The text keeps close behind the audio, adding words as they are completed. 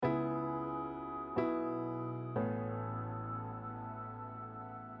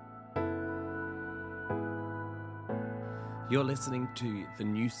You're listening to the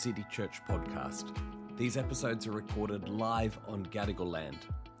New City Church podcast. These episodes are recorded live on Gadigal land.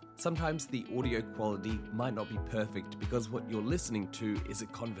 Sometimes the audio quality might not be perfect because what you're listening to is a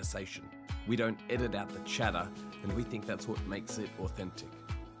conversation. We don't edit out the chatter, and we think that's what makes it authentic.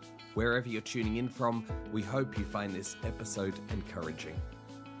 Wherever you're tuning in from, we hope you find this episode encouraging.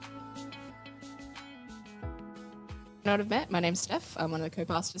 Not have met. My name's Steph. I'm one of the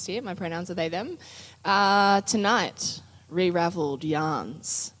co-pastors here. My pronouns are they, them. Tonight, Re-Ravelled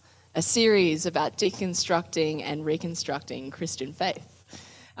Yarns, a series about deconstructing and reconstructing Christian faith.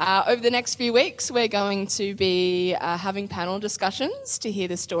 Over the next few weeks, we're going to be having panel discussions to hear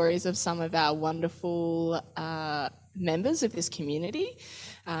the stories of some of our wonderful members of this community.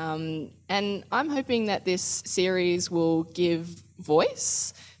 And I'm hoping that this series will give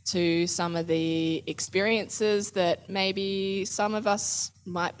voice to some of the experiences that maybe some of us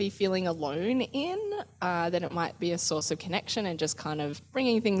might be feeling alone in, that it might be a source of connection and just kind of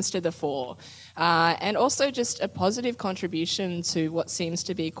bringing things to the fore. And also just a positive contribution to what seems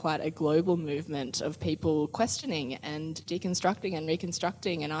to be quite a global movement of people questioning and deconstructing and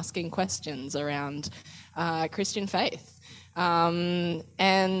reconstructing and asking questions around Christian faith. And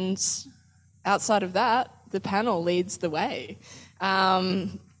outside of that, the panel leads the way.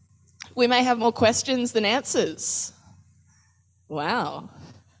 We may have more questions than answers. Wow.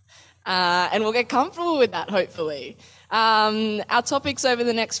 And we'll get comfortable with that, hopefully. Our topics over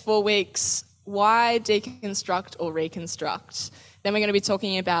the next 4 weeks: why deconstruct or reconstruct? Then we're going to be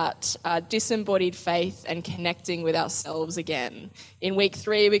talking about disembodied faith and connecting with ourselves again. In week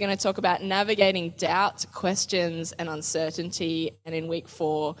 3, we're going to talk about navigating doubt, questions, and uncertainty. And in week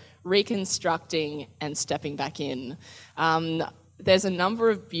 4, reconstructing and stepping back in. There's a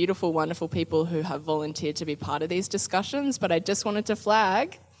number of beautiful, wonderful people who have volunteered to be part of these discussions, but I just wanted to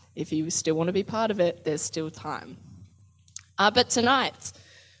flag, if you still want to be part of it, there's still time. But tonight,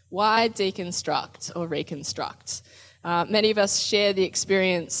 why deconstruct or reconstruct? Many of us share the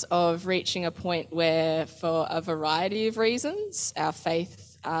experience of reaching a point where, for a variety of reasons, our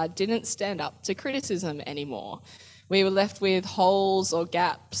faith didn't stand up to criticism anymore. We were left with holes or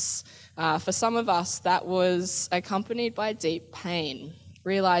gaps. For some of us, that was accompanied by deep pain,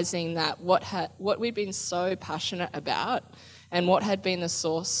 realising that what we'd been so passionate about and what had been the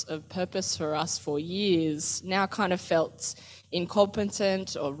source of purpose for us for years now kind of felt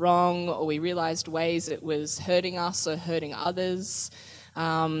incompetent or wrong, or we realised ways it was hurting us or hurting others,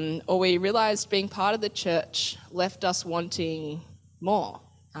 or we realised being part of the church left us wanting more.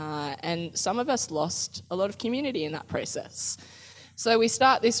 And some of us lost a lot of community in that process. So we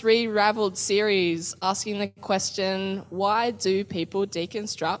start this Re-Ravelled series asking the question, why do people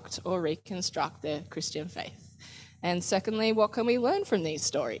deconstruct or reconstruct their Christian faith? And secondly, what can we learn from these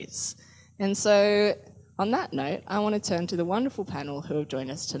stories? And so on that note, I want to turn to the wonderful panel who have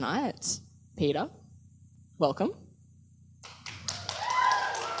joined us tonight. Peter, welcome.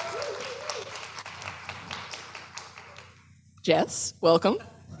 Jess, welcome.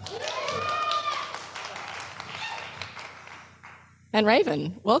 And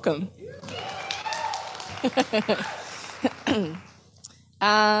Raven, welcome.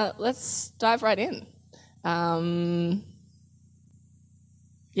 Let's dive right in.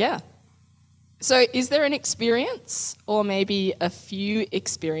 So is there an experience or maybe a few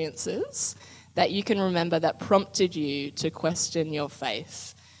experiences that you can remember that prompted you to question your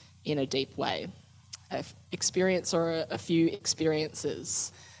faith in a deep way? An experience or a few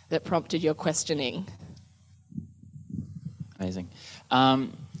experiences that prompted your questioning? Amazing.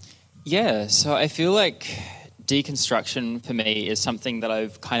 So I feel like deconstruction for me is something that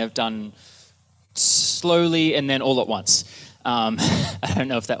I've kind of done slowly and then all at once. I don't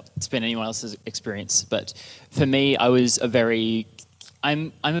know if that's been anyone else's experience, but for me, I'm a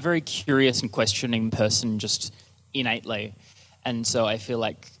very curious and questioning person just innately. And so I feel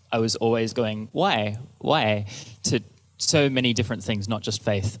like I was always going, why, to so many different things, not just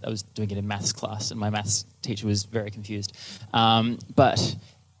faith. I was doing it in maths class, and my maths teacher was very confused. But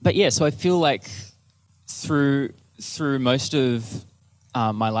so I feel like through most of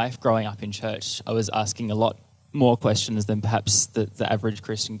my life growing up in church, I was asking a lot more questions than perhaps the average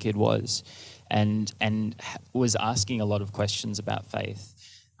Christian kid was, and was asking a lot of questions about faith.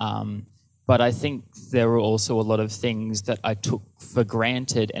 But I think there were also a lot of things that I took for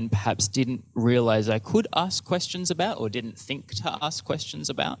granted and perhaps didn't realize I could ask questions about or didn't think to ask questions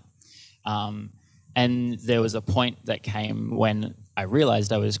about. And there was a point that came when I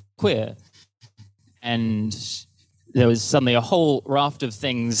realized I was queer, and there was suddenly a whole raft of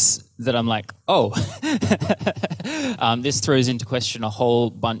things that I'm like, this throws into question a whole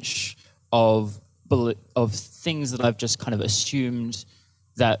bunch of of things that I've just kind of assumed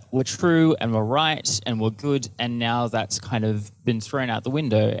that were true and were right and were good, and now that's kind of been thrown out the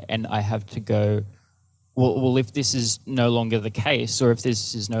window, and I have to go, well, if this is no longer the case, or if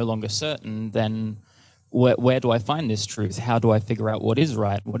this is no longer certain, then where do I find this truth? How do I figure out what is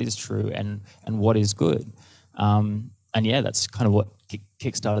right, what is true, and what is good? And yeah, that's kind of what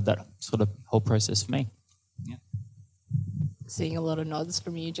kickstarted that sort of whole process for me. Yeah. Seeing a lot of nods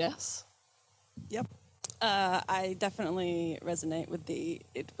from you, Jess. Yep. I definitely resonate with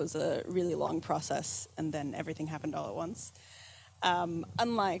it was a really long process and then everything happened all at once.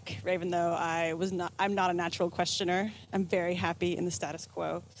 Unlike Raven, though, I'm not a natural questioner. I'm very happy in the status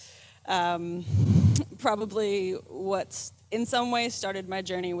quo. Probably what in some ways started my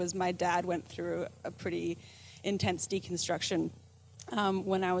journey was my dad went through a pretty intense deconstruction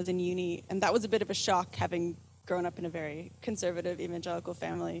when I was in uni, and that was a bit of a shock, having grown up in a very conservative evangelical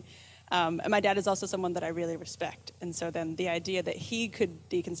family. And my dad is also someone that I really respect. And so then the idea that he could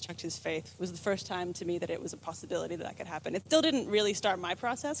deconstruct his faith was the first time to me that it was a possibility that could happen. It still didn't really start my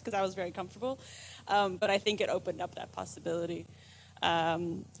process because I was very comfortable, but I think it opened up that possibility.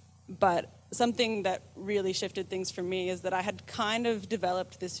 But something that really shifted things for me is that I had kind of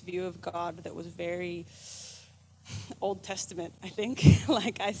developed this view of God that was very Old Testament, I think.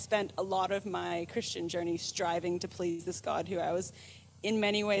 Like, I spent a lot of my Christian journey striving to please this God who I was in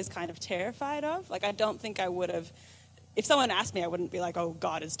many ways kind of terrified of. Like, I don't think I would have, if someone asked me, I wouldn't be like, oh,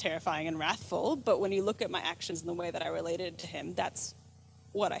 God is terrifying and wrathful. But when you look at my actions and the way that I related to him, that's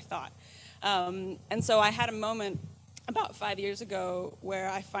what I thought. And so I had a moment about 5 years ago where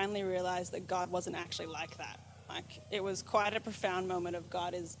I finally realized that God wasn't actually like that. Like, it was quite a profound moment of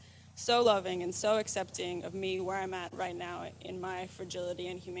God is so loving and so accepting of me where I'm at right now in my fragility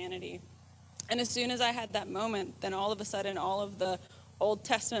and humanity. And as soon as I had that moment, then all of a sudden, all of the Old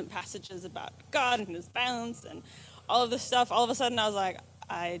Testament passages about God and his violence and all of this stuff, all of a sudden I was like,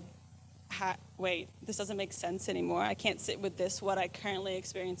 wait, this doesn't make sense anymore. I can't sit with this, what I currently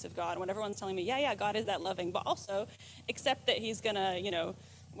experience of God. When everyone's telling me, yeah, God is that loving, but also accept that he's going to,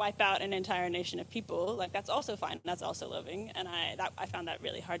 wipe out an entire nation of people. Like, that's also fine. That's also loving. And I found that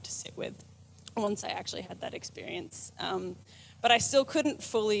really hard to sit with once I actually had that experience. But I still couldn't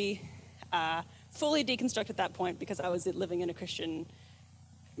fully deconstruct at that point because I was living in a Christian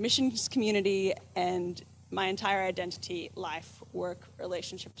missions community, and my entire identity, life, work,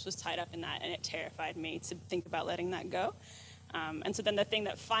 relationships was tied up in that, and it terrified me to think about letting that go. And so then the thing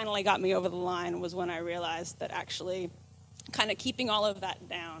that finally got me over the line was when I realized that actually kind of keeping all of that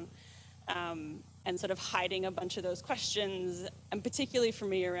down and sort of hiding a bunch of those questions, and particularly for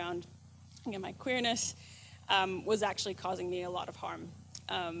me around my queerness, was actually causing me a lot of harm.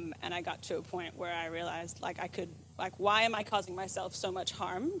 And I got to a point where I realized, why am I causing myself so much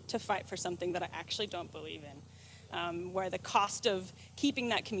harm to fight for something that I actually don't believe in? Where the cost of keeping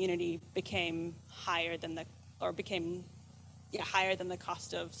that community became higher than the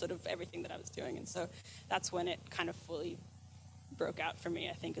cost of sort of everything that I was doing. And so that's when it kind of fully broke out for me,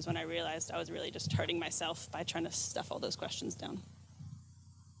 I think, is when I realized I was really just hurting myself by trying to stuff all those questions down.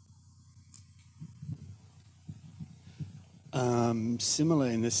 Similar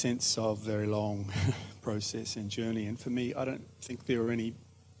in the sense of very long process and journey. And for me, I don't think there were any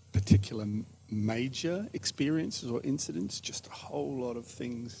particular major experiences or incidents, just a whole lot of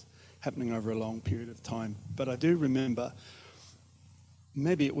things happening over a long period of time. But I do remember,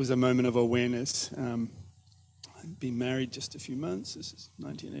 maybe it was a moment of awareness. I'd been married just a few months. This is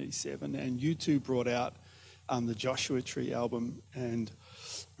 1987. And U2 brought out the Joshua Tree album. And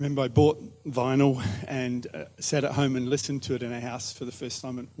remember, I bought vinyl and sat at home and listened to it in our house for the first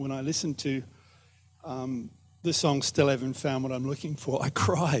time. And when I listened to the song Still Haven't Found What I'm Looking For, I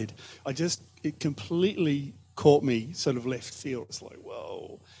cried. It completely caught me sort of left field. It's like,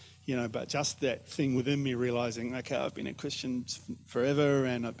 whoa, but just that thing within me realizing, okay, I've been a Christian forever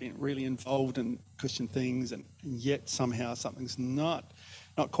and I've been really involved in Christian things, and yet somehow something's not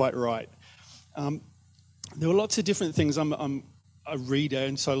quite right. There were lots of different things. I'm a reader,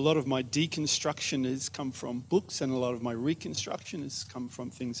 and so a lot of my deconstruction has come from books, and a lot of my reconstruction has come from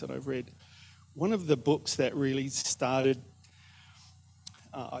things that I've read. One of the books that really started,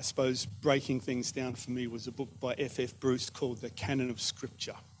 I suppose, breaking things down for me was a book by F.F. Bruce called The Canon of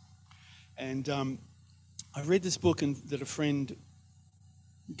Scripture. And I read this book that a friend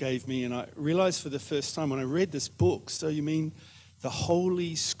gave me, and I realized for the first time when I read this book, so you mean the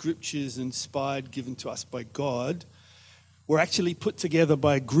holy scriptures inspired, given to us by God, were actually put together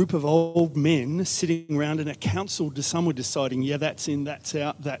by a group of old men sitting around in a council. Some were deciding, yeah, that's in, that's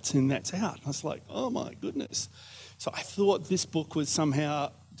out, that's in, that's out. And I was like, oh my goodness. So I thought this book was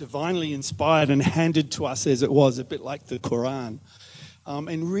somehow divinely inspired and handed to us as it was, a bit like the Quran.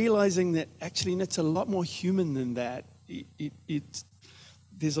 And realizing that actually it's a lot more human than that.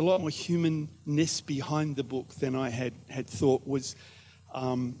 There's a lot more humanness behind the book than I had thought was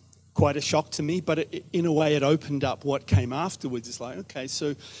quite a shock to me. But in a way, it opened up what came afterwards. It's like, okay,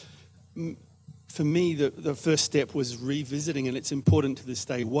 so for me, the first step was revisiting, and it's important to this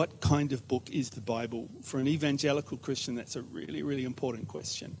day, what kind of book is the Bible? For an evangelical Christian, that's a really, really important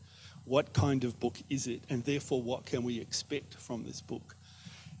question. What kind of book is it? And therefore, what can we expect from this book?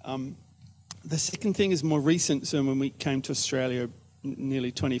 The second thing is more recent. So when we came to Australia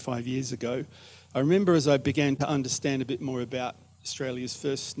nearly 25 years ago, I remember as I began to understand a bit more about Australia's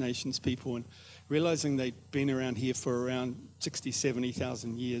First Nations people and realising they'd been around here for around 60,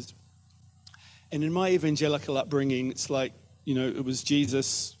 70,000 years. And in my evangelical upbringing, it's like, it was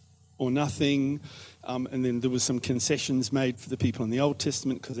Jesus or nothing. And then there was some concessions made for the people in the Old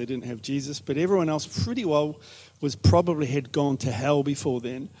Testament because they didn't have Jesus. But everyone else pretty well had gone to hell before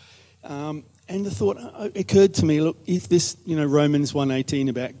then. And the thought occurred to me, look, if this, Romans 1:18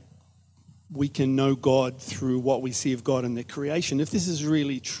 about we can know God through what we see of God in their creation, if this is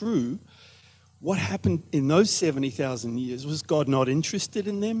really true, what happened in those 70,000 years? Was God not interested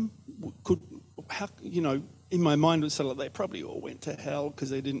in them? In my mind it was sort of like they probably all went to hell because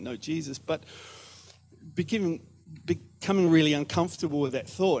they didn't know Jesus. But becoming really uncomfortable with that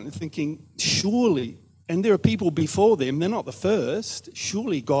thought and thinking, surely, and there are people before them, they're not the first,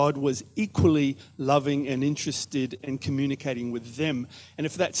 surely God was equally loving and interested in communicating with them. And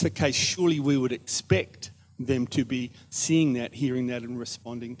if that's the case, surely we would expect them to be seeing that, hearing that, and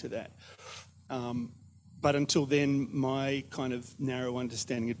responding to that. But until then, my kind of narrow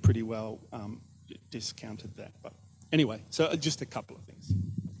understanding had pretty well discounted that. But anyway, so just a couple of things.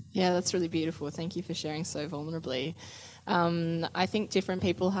 Yeah, that's really beautiful. Thank you for sharing so vulnerably. I think different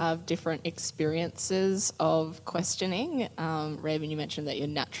people have different experiences of questioning. Raven, you mentioned that you're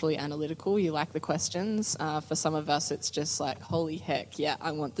naturally analytical. You like the questions. For some of us, it's just like, holy heck, yeah,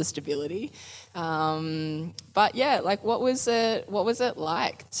 I want the stability. But yeah, like what was it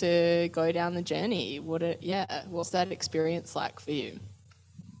like to go down the journey? What's that experience like for you?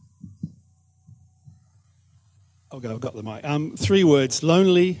 Okay, I've got the mic. 3 words: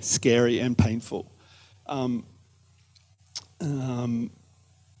 lonely, scary, and painful.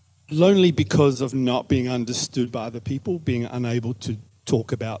 Lonely because of not being understood by other people, being unable to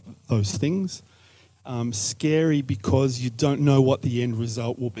talk about those things. Scary because you don't know what the end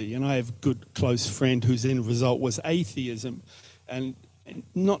result will be. And I have a good close friend whose end result was atheism, and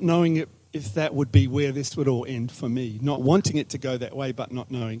not knowing if that would be where this would all end for me. Not wanting it to go that way, but not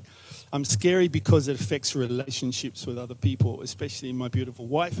knowing. Scary because it affects relationships with other people, especially my beautiful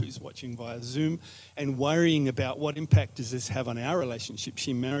wife who's watching via Zoom, and worrying about what impact does this have on our relationship.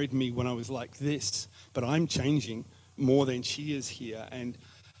 She married me when I was like this, but I'm changing more than she is here, and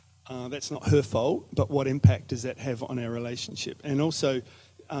that's not her fault, but what impact does that have on our relationship? And also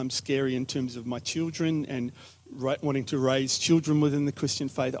scary in terms of my children and wanting to raise children within the Christian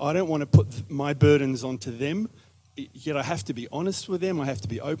faith. I don't want to put my burdens onto them, yet I have to be honest with them. I have to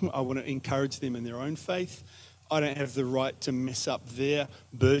be open. I want to encourage them in their own faith. I don't have the right to mess up their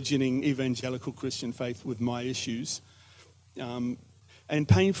burgeoning evangelical Christian faith with my issues. And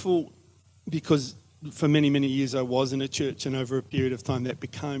painful because for many, many years I was in a church, and over a period of time that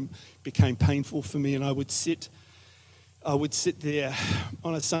became painful for me. And I would sit there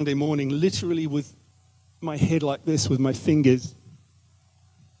on a Sunday morning literally with my head like this, with my fingers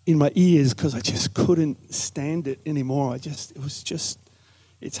in my ears, because I just couldn't stand it anymore.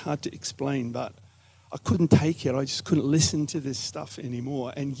 It's hard to explain, but I couldn't take it. I just couldn't listen to this stuff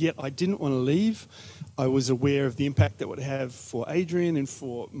anymore. And yet I didn't want to leave. I was aware of the impact that would have for Adrian and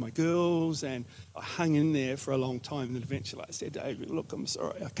for my girls, and I hung in there for a long time. And then eventually I said to Adrian, look, I'm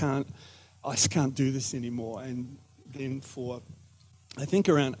sorry, I just can't do this anymore. And then for, I think,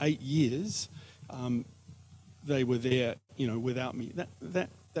 around 8 years, they were there, without me.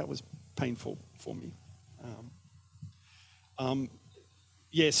 That was painful for me.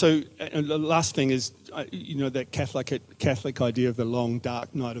 So the last thing is, that Catholic idea of the long,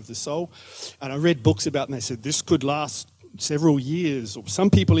 dark night of the soul. And I read books about it, and they said this could last several years, or some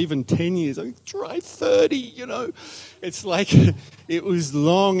people even 10 years. I think, try 30, It's like it was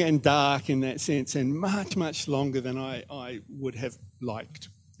long and dark in that sense, and much, much longer than I would have liked.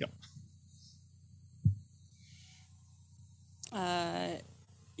 Yep.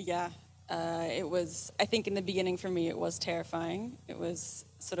 I think in the beginning for me, it was terrifying. It was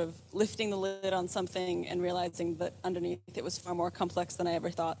sort of lifting the lid on something and realizing that underneath it was far more complex than I ever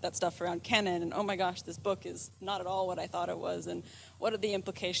thought. That stuff around canon and, oh my gosh, this book is not at all what I thought it was, and what are the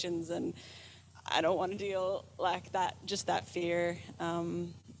implications, and I don't want to deal like that, just that fear.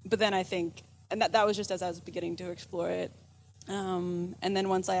 But then I think, and that was just as I was beginning to explore it. And then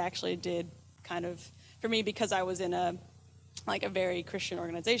once I actually did kind of, for me, because I was in a very Christian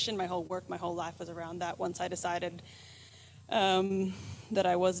organization, my whole life was around that. Once I decided that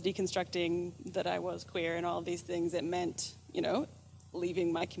I was deconstructing, that I was queer and all of these things, it meant,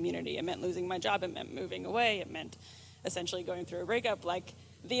 leaving my community. It meant losing my job. It meant moving away. It meant essentially going through a breakup. Like,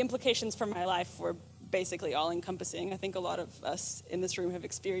 the implications for my life were basically all-encompassing. I think a lot of us in this room have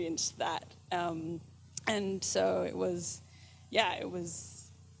experienced that. And so it was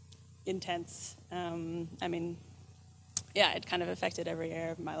intense. It kind of affected every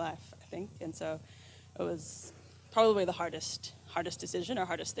area of my life, I think. And so it was probably the hardest decision or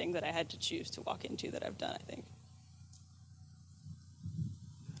hardest thing that I had to choose to walk into that I've done, I think.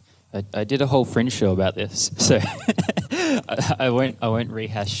 I did a whole Fringe show about this, so I won't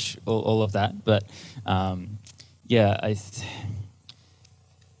rehash all of that. But I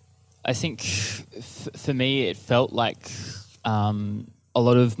think for me it felt like a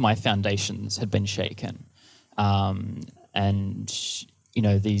lot of my foundations had been shaken, and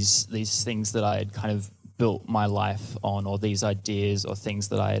these things that I had kind of built my life on, or these ideas or things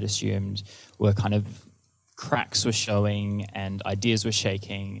that I had assumed were kind of cracks were showing and ideas were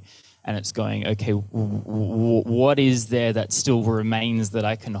shaking, and it's going, okay, what is there that still remains that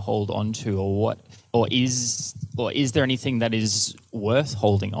I can hold on to, or is there anything that is worth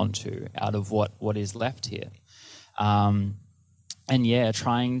holding on to out of what is left here?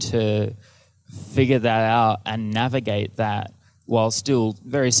 Trying to figure that out and navigate that while still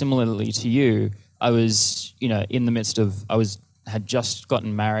very similarly to you, I was, in the midst of, had just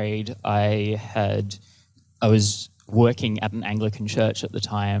gotten married. I was working at an Anglican church at the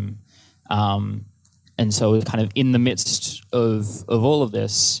time. And so I was kind of in the midst of all of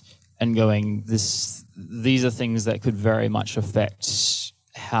this and going, these are things that could very much affect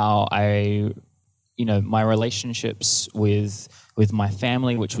how my relationships with my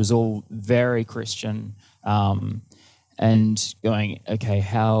family, which was all very Christian, and going, okay,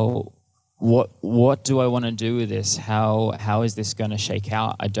 what do I want to do with this? How is this going to shake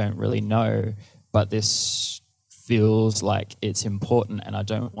out? I don't really know, but this feels like it's important, and I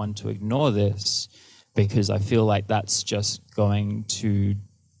don't want to ignore this because I feel like that's just going to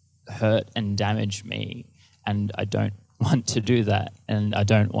hurt and damage me, and I don't want to do that, and I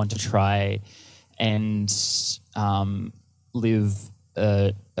don't want to try and live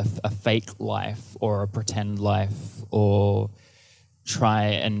a fake life or a pretend life, or try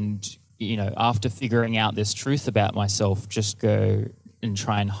and, after figuring out this truth about myself, just go and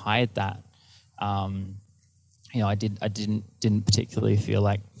try and hide that. I didn't particularly feel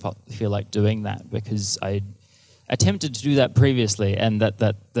like doing that because I attempted to do that previously, and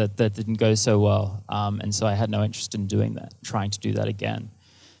that didn't go so well, and so I had no interest in doing that, trying to do that again.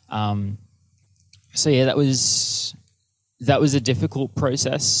 That was a difficult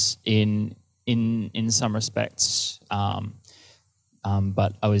process in some respects,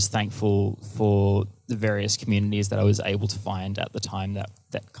 but I was thankful for the various communities that I was able to find at the time that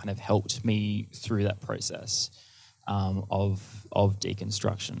kind of helped me through that process of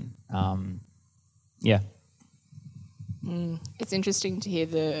deconstruction. It's interesting to hear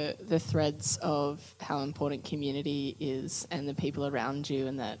the threads of how important community is and the people around you,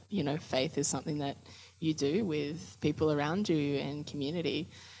 and that, faith is something that you do with people around you and community.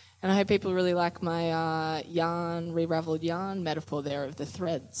 And I hope people really like my re-raveled yarn metaphor there of the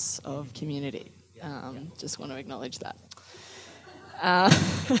threads of community. Just want to acknowledge that.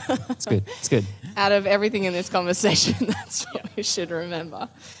 It's good. It's good. Out of everything in this conversation, that's what we should remember.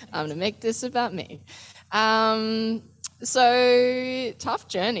 To make this about me. So tough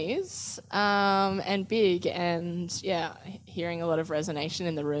journeys and big, and hearing a lot of resonation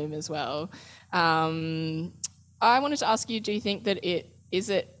in the room as well. I wanted to ask you, do you think that is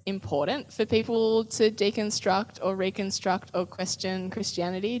it important for people to deconstruct or reconstruct or question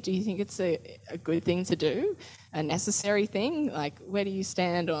Christianity? Do you think it's a good thing to do, a necessary thing? Like, where do you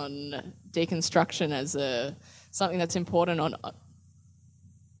stand on deconstruction as something that's important on?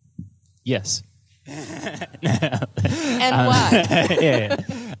 Yes. And why?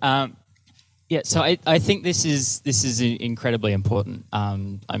 So I think this is incredibly important.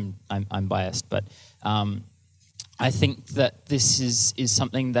 I'm biased, but I think that this is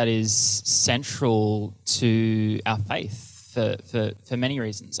something that is central to our faith for many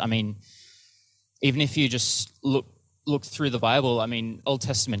reasons. I mean, even if you just look through the Bible, I mean, Old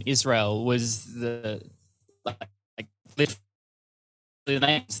Testament Israel was literally the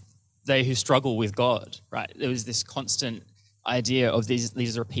names, they who struggle with God, right? There was this constant idea of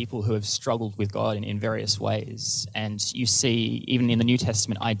these are people who have struggled with God in various ways. And you see, even in the New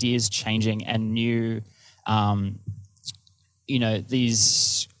Testament, ideas changing and new,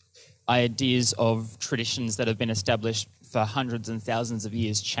 these ideas of traditions that have been established for hundreds and thousands of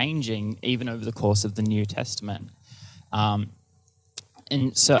years changing even over the course of the New Testament. And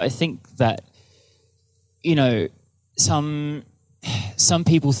so I think that, some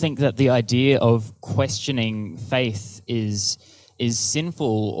people think that the idea of questioning faith is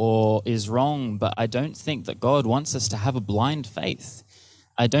sinful or is wrong, but I don't think that God wants us to have a blind faith.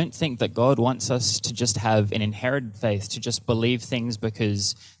 I don't think that God wants us to just have an inherited faith, to just believe things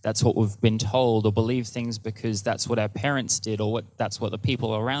because that's what we've been told, or believe things because that's what our parents did, or that's what the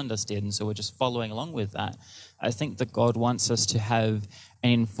people around us did, and so we're just following along with that. I think that God wants us to have an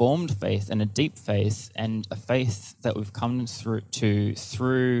informed faith and a deep faith, and a faith that we've come through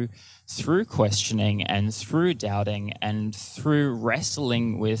questioning and through doubting and through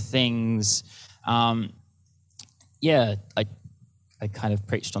wrestling with things. I kind of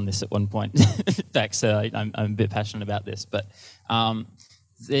preached on this at one point back, so I'm a bit passionate about this. But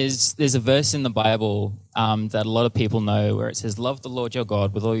there's a verse in the Bible that a lot of people know where it says, "Love the Lord your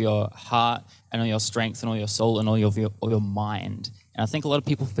God with all your heart and all your strength and all your soul and all your mind." And I think a lot of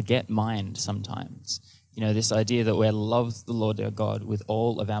people forget mind sometimes. This idea that we love the Lord our God with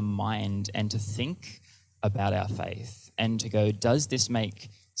all of our mind, and to think about our faith and to go, does this make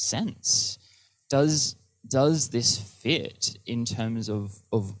sense? Does this fit in terms of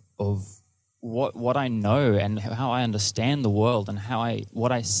what I know and how I understand the world, and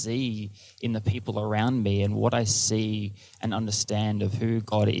what I see in the people around me, and what I see and understand of who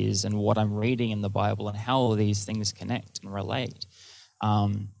God is, and what I'm reading in the Bible, and how all these things connect and relate.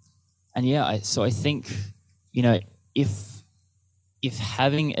 So I think, if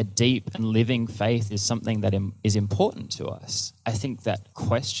having a deep and living faith is something that is important to us, I think that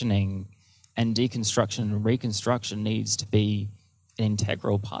questioning and deconstruction and reconstruction needs to be an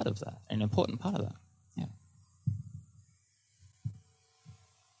integral part of that, an important part of that.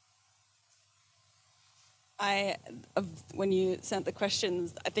 Yeah. When you sent the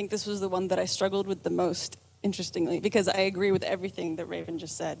questions, I think this was the one that I struggled with the most, interestingly, because I agree with everything that Raven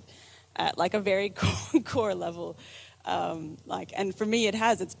just said at like a very core level. And for me,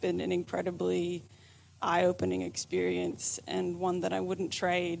 it's been an incredibly eye-opening experience, and one that I wouldn't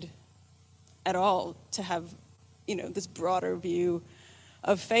trade at all, to have, this broader view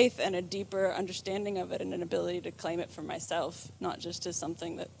of faith and a deeper understanding of it, and an ability to claim it for myself, not just as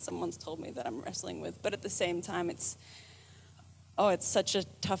something that someone's told me that I'm wrestling with. But at the same time, it's such a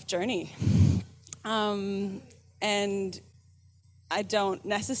tough journey. And I don't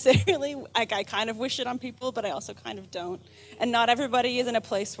necessarily, I kind of wish it on people, but I also kind of don't. And not everybody is in a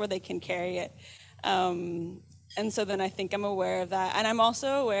place where they can carry it. And so then I think I'm aware of that. And I'm also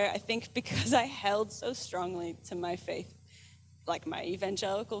aware, I think, because I held so strongly to my faith, like my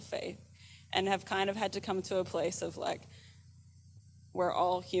evangelical faith, and have kind of had to come to a place of like, we're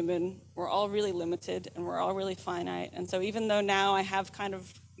all human, we're all really limited, and we're all really finite. And so even though now I have kind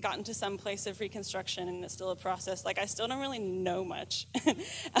of gotten to some place of reconstruction, and it's still a process, like I still don't really know much.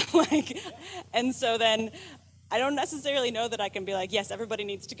 And so then I don't necessarily know that I can be like, yes, everybody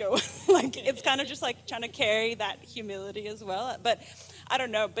needs to go. It's kind of just like trying to carry that humility as well. But I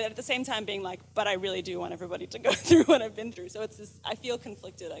don't know. But at the same time being like, but I really do want everybody to go through what I've been through. So it's this, I feel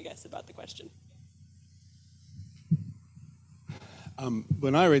conflicted, I guess, about the question.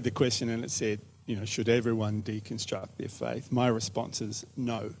 When I read the question and it said, should everyone deconstruct their faith? My response is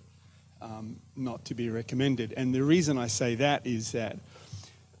no, not to be recommended. And the reason I say that is that,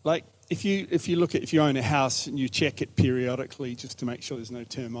 if you own a house and you check it periodically just to make sure there's no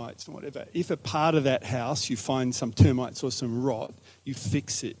termites and whatever, if a part of that house you find some termites or some rot, you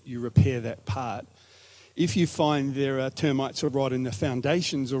fix it, you repair that part. If you find there are termites or rot in the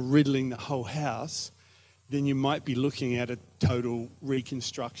foundations or riddling the whole house, then you might be looking at a total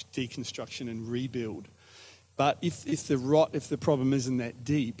deconstruction and rebuild. But if the problem isn't that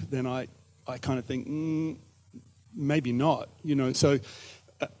deep, then I kind of think, maybe not. So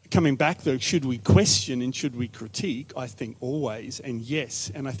coming back though, should we question and should we critique? I think always, and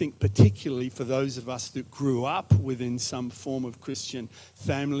yes. And I think particularly for those of us that grew up within some form of Christian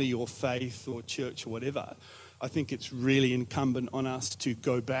family or faith or church or whatever, I think it's really incumbent on us to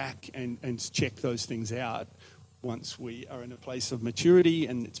go back and check those things out once we are in a place of maturity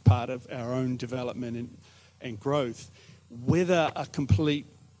and it's part of our own development and growth. Whether a complete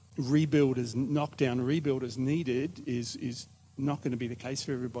knockdown rebuild as needed is not going to be the case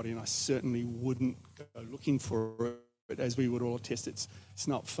for everybody, and I certainly wouldn't go looking for it, as we would all attest. It's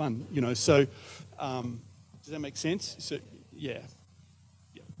not fun, you know. So does that make sense? So yeah.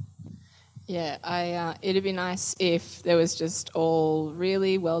 Yeah, it'd be nice if there was just all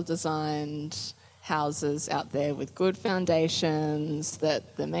really well-designed houses out there with good foundations,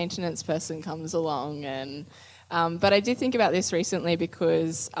 that the maintenance person comes along and... but I did think about this recently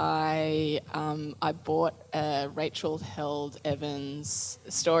because I bought a Rachel Held Evans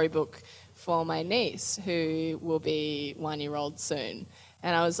storybook for my niece, who will be 1-year-old soon.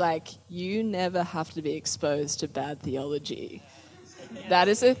 And I was like, you never have to be exposed to bad theology. That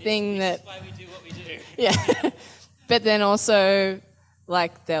is a thing that... That's why we do what we do. Yeah. But then also,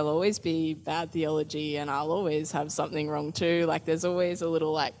 like, there'll always be bad theology and I'll always have something wrong too. Like, there's always a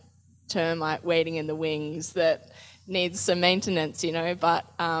little, like, termite waiting in the wings that needs some maintenance, you know. But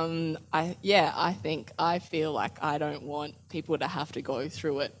I feel like I don't want people to have to go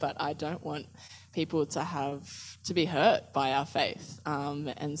through it, but I don't want people to be hurt by our faith.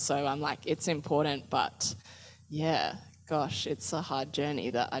 And so I'm like, it's important, but yeah, gosh, it's a hard journey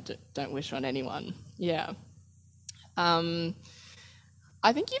that I don't wish on anyone. Yeah.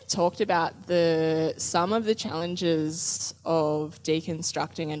 I think you've talked about some of the challenges of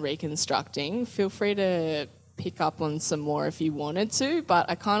deconstructing and reconstructing. Feel free to pick up on some more if you wanted to, but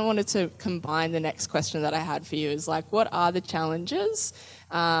I kind of wanted to combine the next question that I had for you is like, what are the challenges?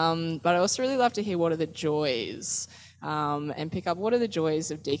 But I also really love to hear what are the joys, and pick up what are the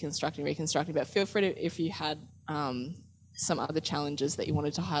joys of deconstructing, reconstructing. But feel free to, if you had some other challenges that you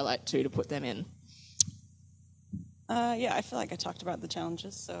wanted to highlight too, to put them in. Yeah, I feel like I talked about the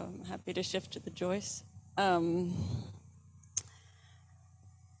challenges, so I'm happy to shift to the joys.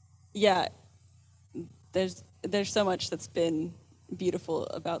 Yeah, there's so much that's been beautiful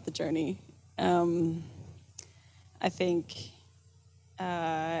about the journey. I think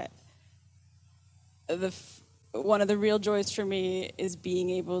one of the real joys for me is being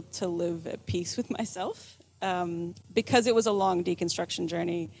able to live at peace with myself. Because it was a long deconstruction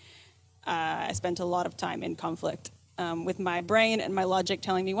journey, I spent a lot of time in conflict with my brain and my logic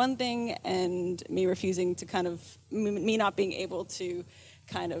telling me one thing and me refusing to me not being able to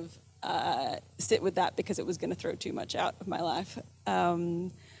kind of sit with that because it was going to throw too much out of my life.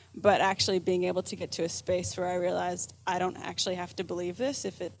 But actually being able to get to a space where I realized I don't actually have to believe this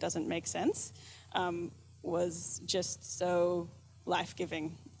if it doesn't make sense was just so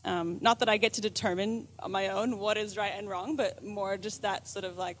life-giving. Not that I get to determine on my own what is right and wrong, but more just that sort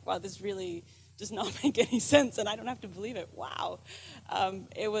of like, wow, this really does not make any sense and I don't have to believe it. Wow.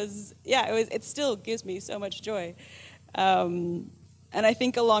 It still gives me so much joy. And I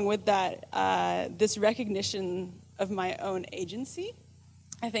think along with that, this recognition of my own agency.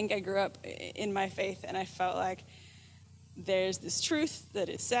 I think I grew up in my faith and I felt like there's this truth that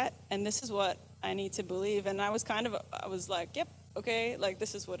is set and this is what I need to believe. And I was like, yep, okay, like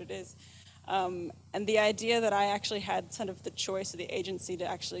this is what it is. And the idea that I actually had sort of the choice or the agency to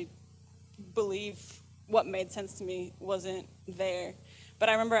actually believe what made sense to me wasn't there. But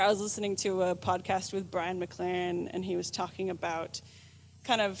I remember I was listening to a podcast with Brian McLaren and he was talking about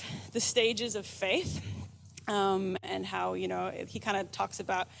kind of the stages of faith. And how, you know, he kind of talks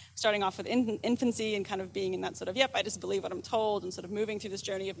about starting off with infancy and kind of being in that sort of, yep, I just believe what I'm told, and sort of moving through this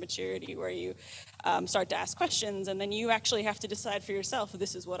journey of maturity where you start to ask questions, and then you actually have to decide for yourself,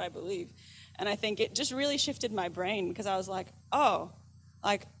 this is what I believe. And I think it just really shifted my brain because I was like, oh,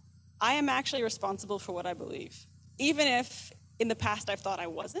 like I am actually responsible for what I believe. Even if in the past I've thought I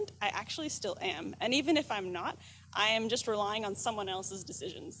wasn't, I actually still am. And even if I'm not, I am just relying on someone else's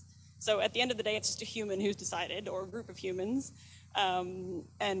decisions. So at the end of the day, it's just a human who's decided, or a group of humans. And,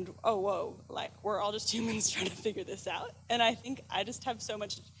 oh, whoa, like, we're all just humans trying to figure this out. And I think I just have so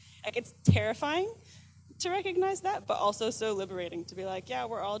much, like, it's terrifying to recognize that, but also so liberating to be like, yeah,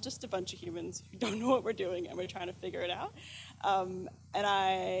 we're all just a bunch of humans who don't know what we're doing, and we're trying to figure it out. And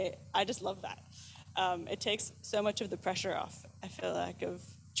I just love that. It takes so much of the pressure off, I feel like, of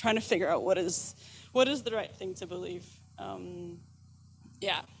trying to figure out what is the right thing to believe.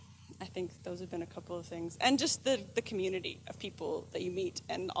 Yeah. I think those have been a couple of things. And just the community of people that you meet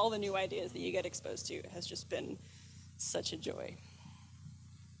and all the new ideas that you get exposed to has just been such a joy.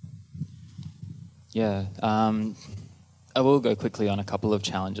 Yeah. I will go quickly on a couple of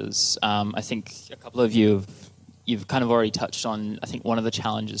challenges. I think a couple of you've kind of already touched on, I think one of the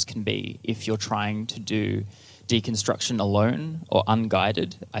challenges can be if you're trying to do deconstruction alone or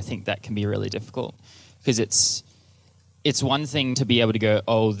unguided, I think that can be really difficult because it's one thing to be able to go,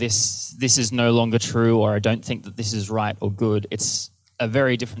 oh, this is no longer true, or I don't think that this is right or good. It's a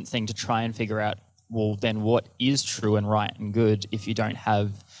very different thing to try and figure out, well, then what is true and right and good if you don't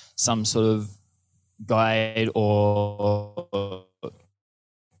have some sort of guide or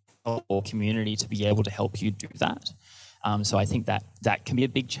community to be able to help you do that. So I think that can be a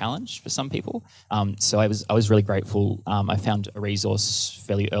big challenge for some people. So I was really grateful. I found a resource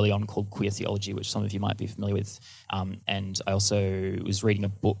fairly early on called Queer Theology, which some of you might be familiar with. And I also was reading a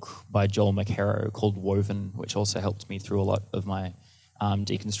book by Joel McHarrow called Woven, which also helped me through a lot of my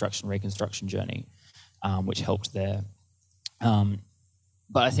deconstruction, reconstruction journey, which helped there.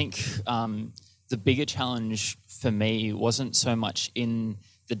 But I think the bigger challenge for me wasn't so much in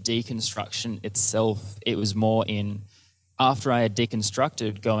the deconstruction itself. It was more in, after I had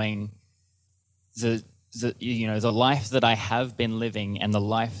deconstructed, going, the life that I have been living and the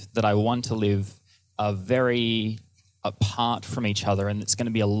life that I want to live are very apart from each other, and it's going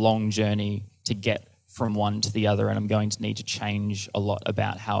to be a long journey to get from one to the other, and I'm going to need to change a lot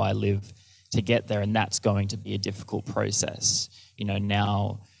about how I live to get there, and that's going to be a difficult process.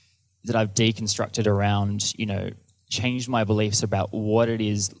 Now that I've deconstructed around, changed my beliefs about what it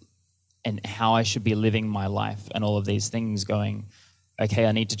is and how I should be living my life and all of these things, going, okay,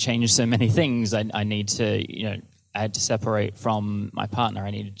 I need to change so many things. I need to, I had to separate from my partner.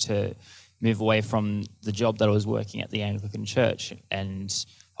 I needed to move away from the job that I was working at the Anglican Church, and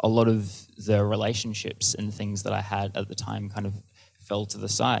a lot of the relationships and things that I had at the time kind of fell to the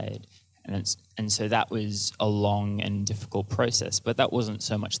side. And so that was a long and difficult process. But that wasn't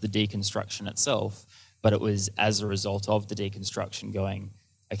so much the deconstruction itself, but it was as a result of the deconstruction going,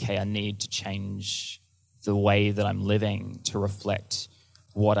 okay, I need to change the way that I'm living to reflect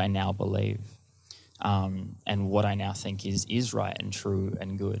what I now believe, and what I now think is right and true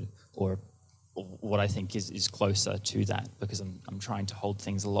and good, or what I think is closer to that, because I'm trying to hold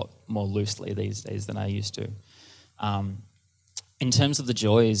things a lot more loosely these days than I used to. In terms of the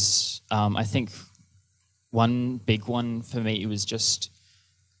joys, I think one big one for me was just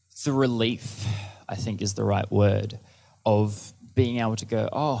the relief, I think is the right word, of being able to go,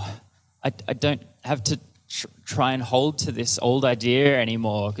 I don't have to try and hold to this old idea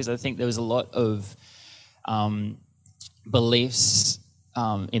anymore, because I think there was a lot of beliefs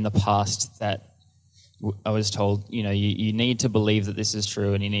in the past that I was told, you need to believe that this is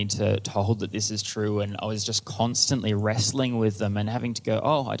true, and you need to hold that this is true. And I was just constantly wrestling with them and having to go,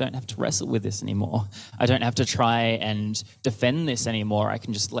 I don't have to wrestle with this anymore. I don't have to try and defend this anymore. I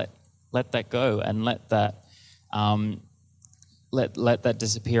can just let that go and let that let that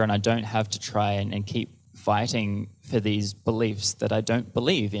disappear. And I don't have to try and keep fighting for these beliefs that I don't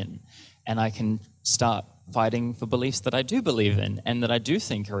believe in. And I can start fighting for beliefs that I do believe in and that I do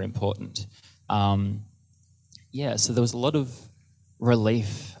think are important. So there was a lot of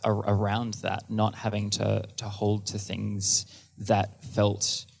relief around that, not having to hold to things that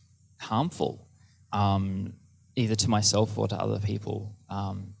felt harmful, either to myself or to other people.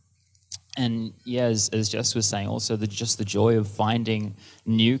 As Jess was saying, also just the joy of finding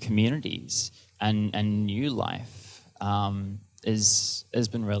new communities and new life has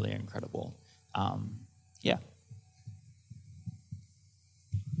been really incredible.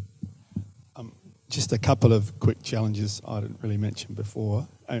 Just a couple of quick challenges I didn't really mention before.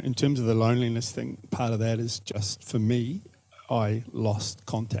 In terms of the loneliness thing, part of that is just, for me, I lost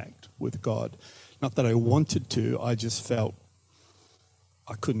contact with God. Not that I wanted to, I just felt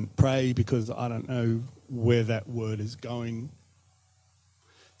I couldn't pray because I don't know where that word is going.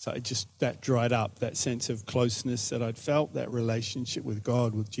 So that dried up, that sense of closeness that I'd felt, that relationship with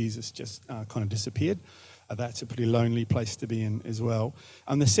God, with Jesus, just kind of disappeared. That's a pretty lonely place to be in as well.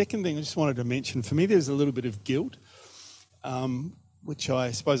 And the second thing I just wanted to mention, for me there's a little bit of guilt, which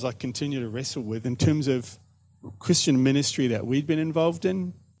I suppose I continue to wrestle with in terms of Christian ministry that we'd been involved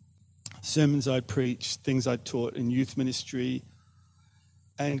in, sermons I'd preached, things I'd taught in youth ministry,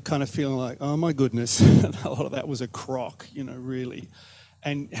 and kind of feeling like, oh my goodness, a lot of that was a crock, really.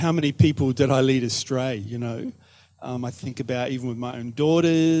 And how many people did I lead astray, I think about even with my own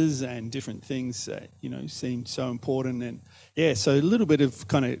daughters and different things that, seemed so important. And so a little bit of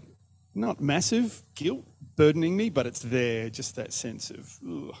kind of, not massive guilt burdening me, but it's there, just that sense of,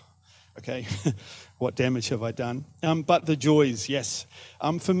 okay, what damage have I done? But the joys, yes.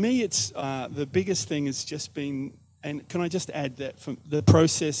 For me, it's the biggest thing has just been, and can I just add that the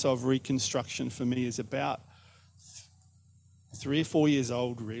process of reconstruction for me is about 3 or 4 years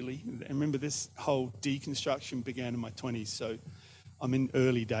old, really. And remember, this whole deconstruction began in my 20s, so I'm in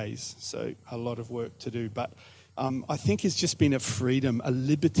early days, so a lot of work to do. But I think it's just been a freedom, a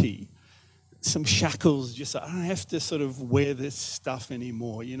liberty some shackles. Just I don't have to sort of wear this stuff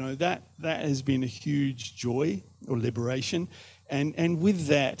anymore. That has been a huge joy or liberation, and with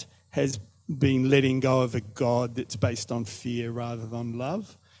that has been letting go of a God that's based on fear rather than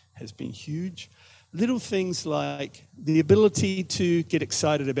love has been huge. Little things like the ability to get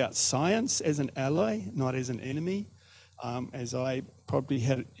excited about science as an ally, not as an enemy, as I probably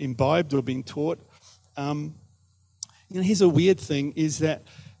had imbibed or been taught. Here's a weird thing, is that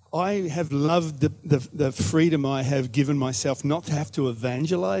I have loved the freedom I have given myself not to have to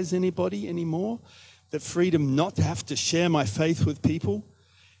evangelize anybody anymore, the freedom not to have to share my faith with people.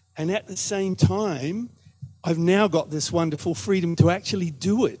 And at the same time, I've now got this wonderful freedom to actually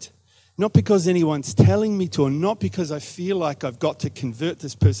do it. Not because anyone's telling me to, or not because I feel like I've got to convert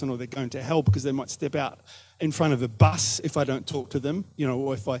this person or they're going to hell because they might step out in front of a bus if I don't talk to them,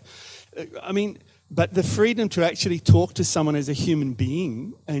 or if but the freedom to actually talk to someone as a human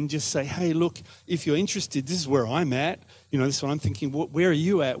being and just say, hey, look, if you're interested, this is where I'm at. This is what I'm thinking. Where are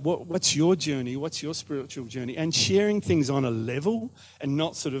you at? What's your journey? What's your spiritual journey? And sharing things on a level and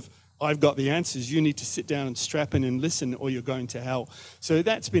not sort of, I've got the answers. You need to sit down and strap in and listen or you're going to hell. So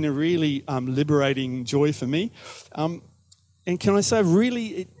that's been a really liberating joy for me. And can I say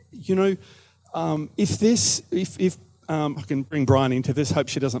really, if I can bring Bryony into this, hope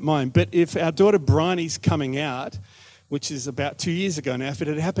she doesn't mind, but if our daughter Bryony's coming out, which is about 2 years ago now, if it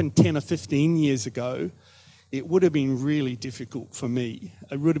had happened 10 or 15 years ago, it would have been really difficult for me.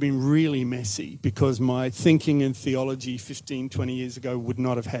 It would have been really messy because my thinking and theology 15, 20 years ago would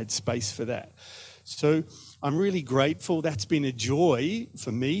not have had space for that. So I'm really grateful. That's been a joy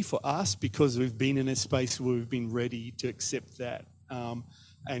for me, for us, because we've been in a space where we've been ready to accept that.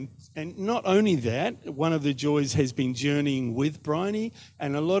 And not only that, one of the joys has been journeying with Bryony,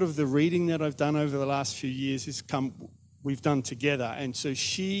 and a lot of the reading that I've done over the last few years we've done together. And so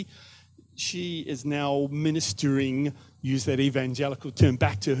she is now ministering, use that evangelical term,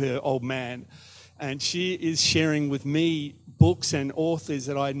 back to her old man. And she is sharing with me books and authors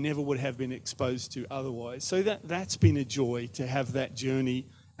that I never would have been exposed to otherwise. So that's been a joy to have that journey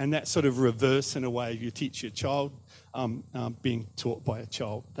and that sort of reverse in a way. You teach your child being taught by a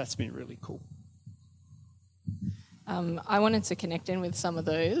child. That's been really cool. I wanted to connect in with some of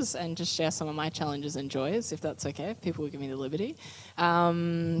those and just share some of my challenges and joys, if that's okay, if people will give me the liberty.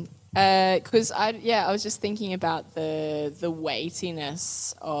 Because I was just thinking about the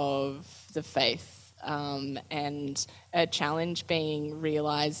weightiness of the faith, and a challenge being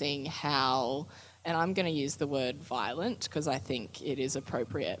realizing how, and I'm going to use the word violent because I think it is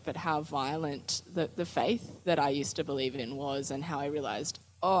appropriate, but how violent the faith that I used to believe in was, and how I realized,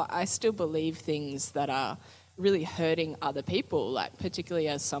 I still believe things that are really hurting other people, like particularly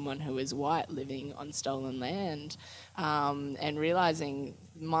as someone who is white living on stolen land, and realizing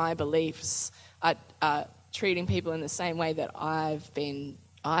my beliefs are treating people in the same way that I've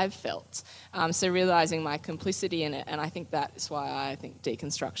felt. So realizing my complicity in it, and I think that's why I think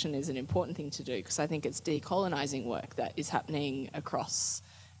deconstruction is an important thing to do, because I think it's decolonizing work that is happening across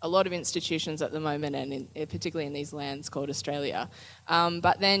a lot of institutions at the moment, and particularly in these lands called Australia.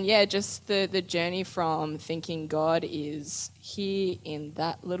 But then, just the journey from thinking God is here in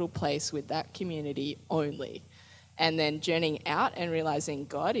that little place with that community only, and then journeying out and realizing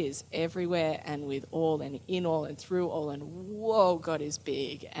God is everywhere and with all and in all and through all, and whoa, God is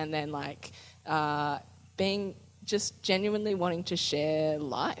big. And then being just genuinely wanting to share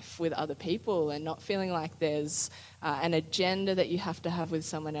life with other people and not feeling like there's an agenda that you have to have with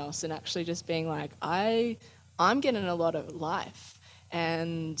someone else, and actually just being like, I'm getting a lot of life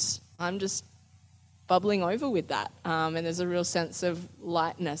and I'm just bubbling over with that. And there's a real sense of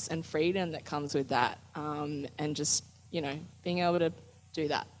lightness and freedom that comes with that, and just, being able to do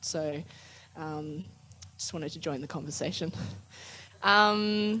that. So just wanted to join the conversation.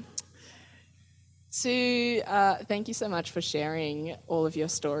 Sue, thank you so much for sharing all of your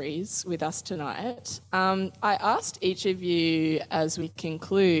stories with us tonight. I asked each of you as we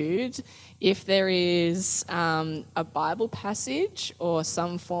conclude if there is a Bible passage or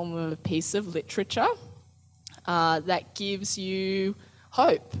some form of a piece of literature that gives you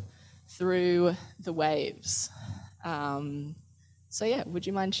hope through the waves. Would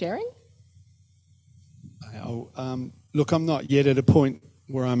you mind sharing? Look, I'm not yet at a point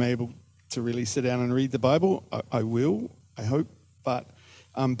where I'm able to really sit down and read the Bible. I will, I hope, but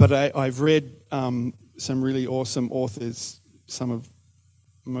I've read some really awesome authors,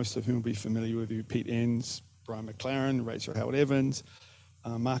 most of whom will be familiar with you: Pete Enns, Brian McLaren, Rachel Howard Evans,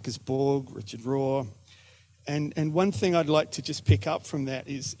 Marcus Borg, Richard Rohr. And one thing I'd like to just pick up from that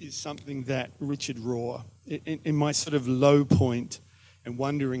is something that Richard Rohr, in my sort of low point and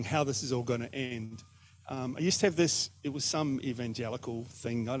wondering how this is all going to end. I used to have this, it was some evangelical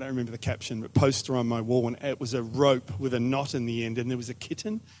thing, I don't remember the caption, but poster on my wall, and it was a rope with a knot in the end, and there was a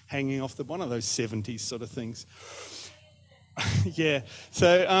kitten hanging off one of those 70s sort of things. Yeah,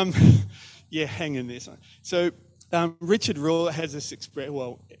 so, hang in there. So Richard Rohr has this expression,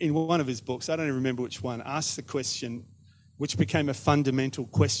 well, in one of his books, I don't even remember which one, asks the question, which became a fundamental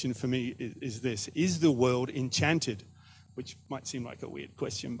question for me, is this: is the world enchanted? Which might seem like a weird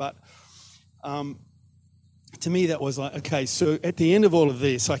question, but to me that was like, okay, so at the end of all of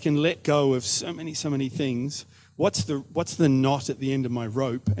this, I can let go of so many things. What's the knot at the end of my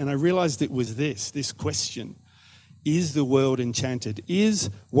rope? And I realized it was this question: is the world enchanted? Is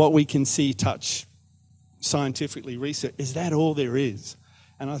what we can see, touch, scientifically research, is that all there is?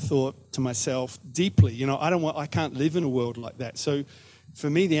 And I thought to myself deeply, I can't live in a world like that. So for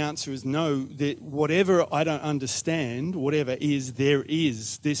me, the answer is no, that whatever I don't understand, whatever is, there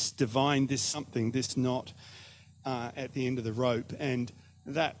is this divine, this something, this knot at the end of the rope. And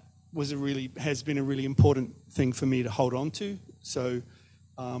that has been a really important thing for me to hold on to. So,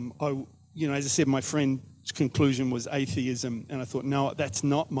 as I said, my friend's conclusion was atheism, and I thought, no, that's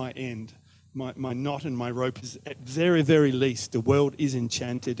not my end. My knot and my rope is, at very, very least, the world is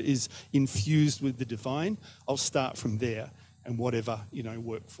enchanted, is infused with the divine. I'll start from there and whatever,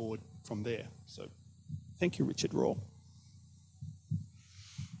 work forward from there. So thank you, Richard Rohr.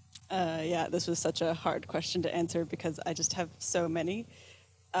 This was such a hard question to answer because I just have so many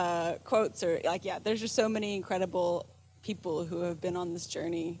quotes there's just so many incredible people who have been on this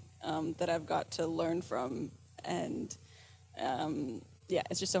journey that I've got to learn from. And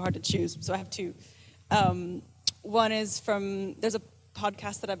it's just so hard to choose. So I have two. One is there's a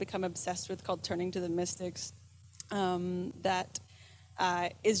podcast that I've become obsessed with called Turning to the Mystics that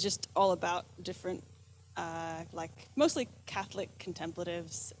is just all about different, mostly Catholic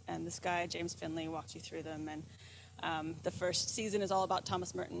contemplatives. And this guy, James Finley, walks you through them. And the first season is all about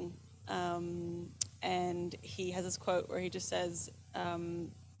Thomas Merton. And he has this quote where he just says,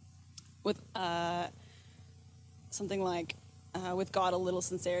 something like, with God, a little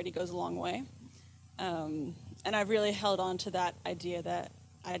sincerity goes a long way. And I've really held on to that idea that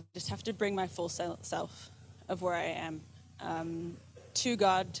I just have to bring my full self of where I am to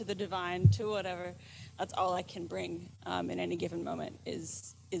God, to the divine, to whatever. That's all I can bring in any given moment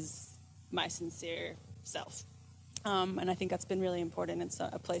is my sincere self. And I think that's been really important. It's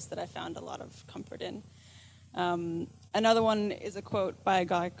a place that I found a lot of comfort in. Another one is a quote by a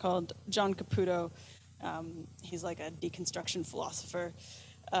guy called John Caputo. He's like a deconstruction philosopher,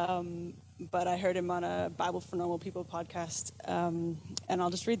 but I heard him on a Bible for Normal People podcast, and I'll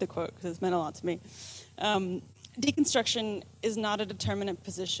just read the quote because it's meant a lot to me. Deconstruction is not a determinate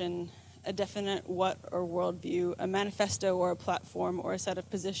position, a definite what or worldview, a manifesto or a platform or a set of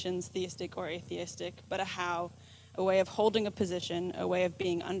positions, theistic or atheistic, but a how, a way of holding a position, a way of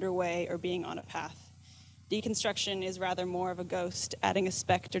being underway or being on a path. Deconstruction is rather more of a ghost, adding a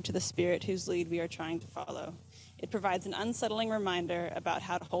specter to the spirit whose lead we are trying to follow. It provides an unsettling reminder about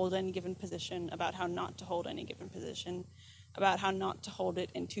how to hold any given position, about how not to hold any given position, about how not to hold it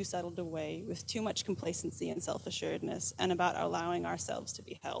in too settled a way, with too much complacency and self-assuredness, and about allowing ourselves to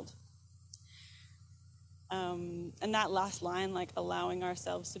be held. And that last line, allowing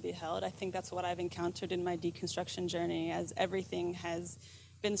ourselves to be held, I think that's what I've encountered in my deconstruction journey, as everything has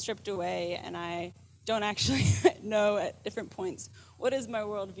been stripped away, and I don't actually know at different points what is my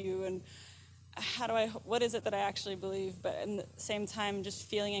worldview and what is it that I actually believe, but at the same time just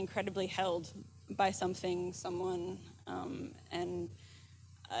feeling incredibly held by something, someone, and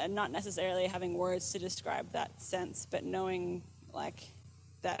not necessarily having words to describe that sense, but knowing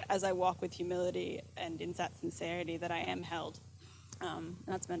that as I walk with humility and in that sincerity that I am held. And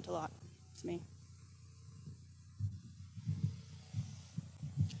that's meant a lot to me.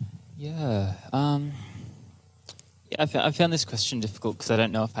 Yeah. I found this question difficult because I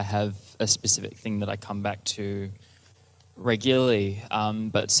don't know if I have a specific thing that I come back to regularly.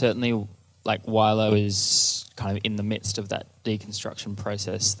 But certainly, while I was kind of in the midst of that deconstruction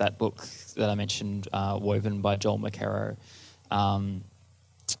process, that book that I mentioned, Woven by Joel McKerrow,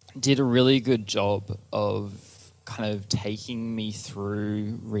 did a really good job of kind of taking me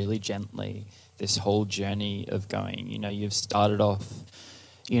through really gently this whole journey of going, you've started off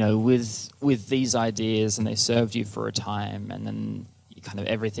with these ideas and they served you for a time, and then kind of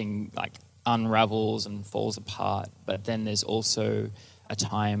everything unravels and falls apart. But then there's also a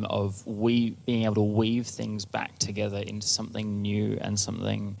time of being able to weave things back together into something new and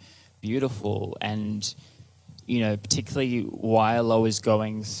something beautiful. And, particularly while I was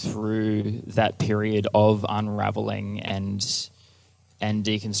going through that period of unraveling and and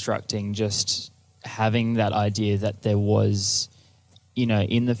deconstructing, just having that idea that there was,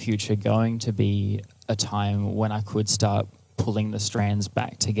 in the future going to be a time when I could start pulling the strands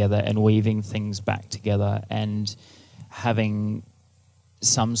back together and weaving things back together, and having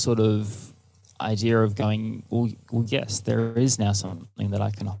some sort of idea of going, well, yes, there is now something that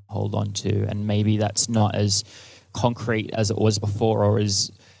I can hold on to, and maybe that's not as concrete as it was before, or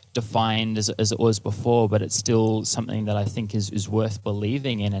as defined as it was before, but it's still something that I think is worth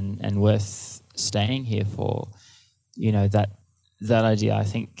believing in and worth staying here for. That idea, I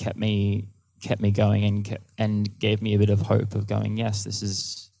think, kept me going and gave me a bit of hope of going, yes, this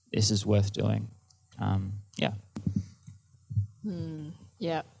is worth doing.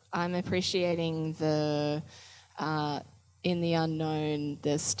 Yeah, I'm appreciating the in the unknown.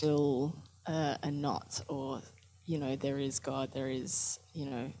 There's still a knot, or there is God. There is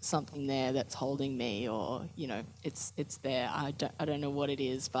something there that's holding me, or it's there. I don't know what it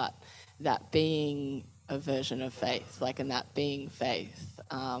is, but that being a version of faith, and that being faith,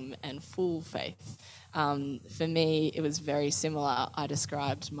 and full faith. For me, it was very similar. I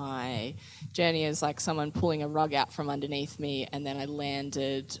described my journey as like someone pulling a rug out from underneath me, and then I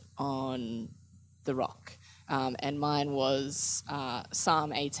landed on the rock. And mine was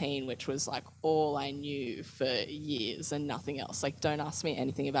Psalm 18, which was like all I knew for years and nothing else. Don't ask me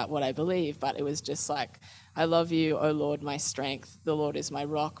anything about what I believe, but it was just like, I love you, O Lord, my strength. The Lord is my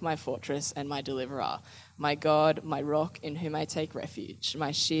rock, my fortress, and my deliverer. My God, my rock in whom I take refuge,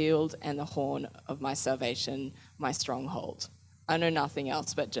 my shield and the horn of my salvation, my stronghold. I know nothing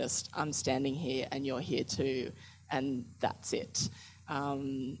else but just I'm standing here and you're here too, and that's it.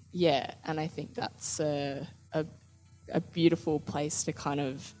 And I think that's a beautiful place to kind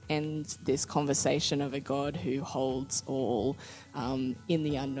of end this conversation of a God who holds all in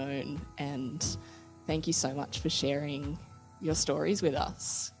the unknown. And thank you so much for sharing your stories with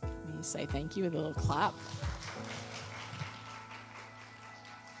us. Can you say thank you with a little clap?